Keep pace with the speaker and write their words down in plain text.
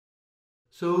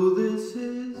So this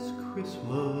is Christmas,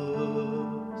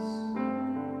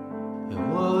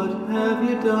 and what have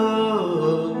you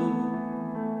done?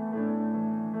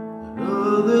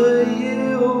 Another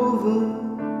year over,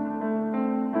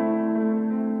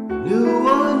 a new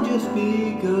one just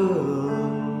begun.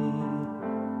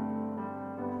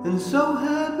 And so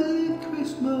happy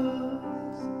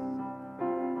Christmas,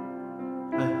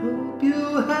 I hope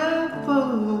you have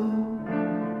fun.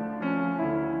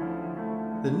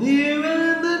 The near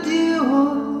and the dear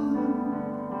one,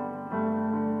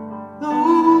 the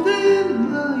old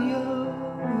and the young,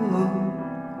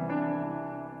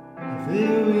 a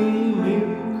very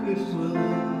Merry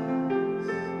Christmas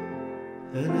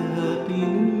and a Happy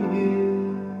New Year.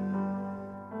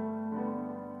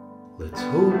 Let's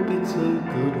hope it's a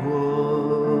good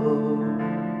one,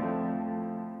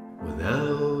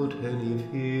 without any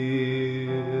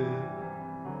fear.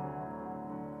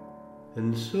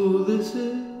 And so this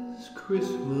is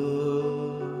Christmas,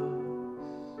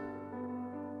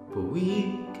 for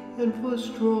weak and for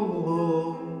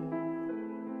strong,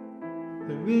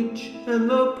 the rich and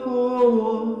the poor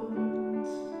ones.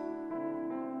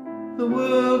 The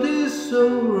world is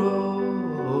so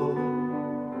wrong,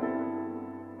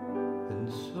 and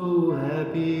so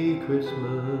happy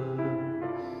Christmas,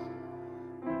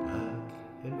 black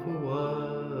and for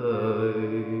white,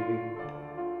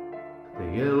 the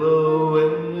yellow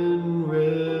and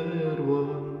red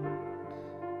ones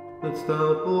that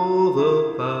stop all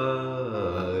the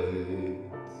fights.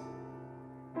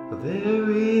 A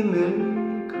very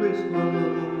Merry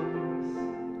Christmas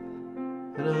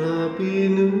and a Happy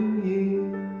New Year.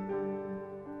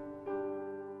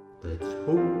 Let's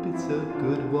hope it's a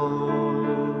good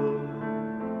one,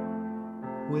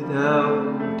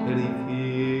 without any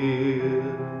fear.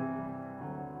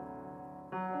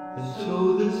 And so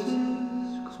this is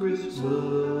Christmas,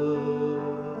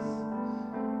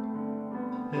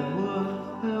 and what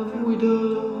have we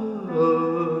done?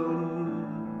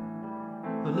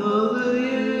 Another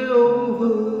year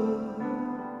over,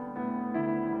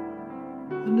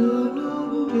 another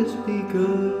just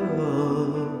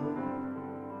begun.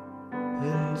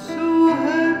 And so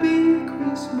happy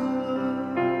Christmas,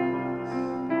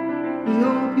 we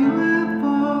hope you have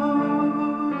fun.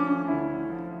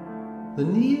 The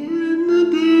near and the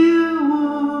dear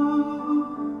one,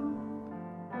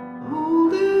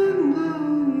 old and the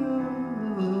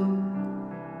young,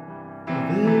 a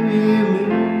very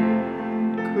Merry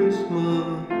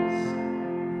Christmas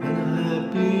and a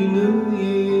Happy New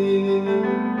Year.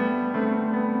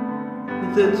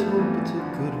 Let's hope it's a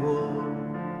good one,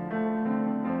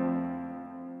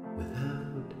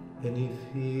 without any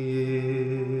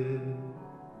fear.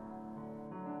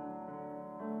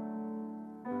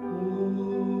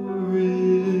 War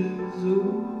is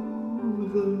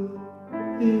over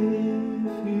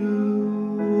if you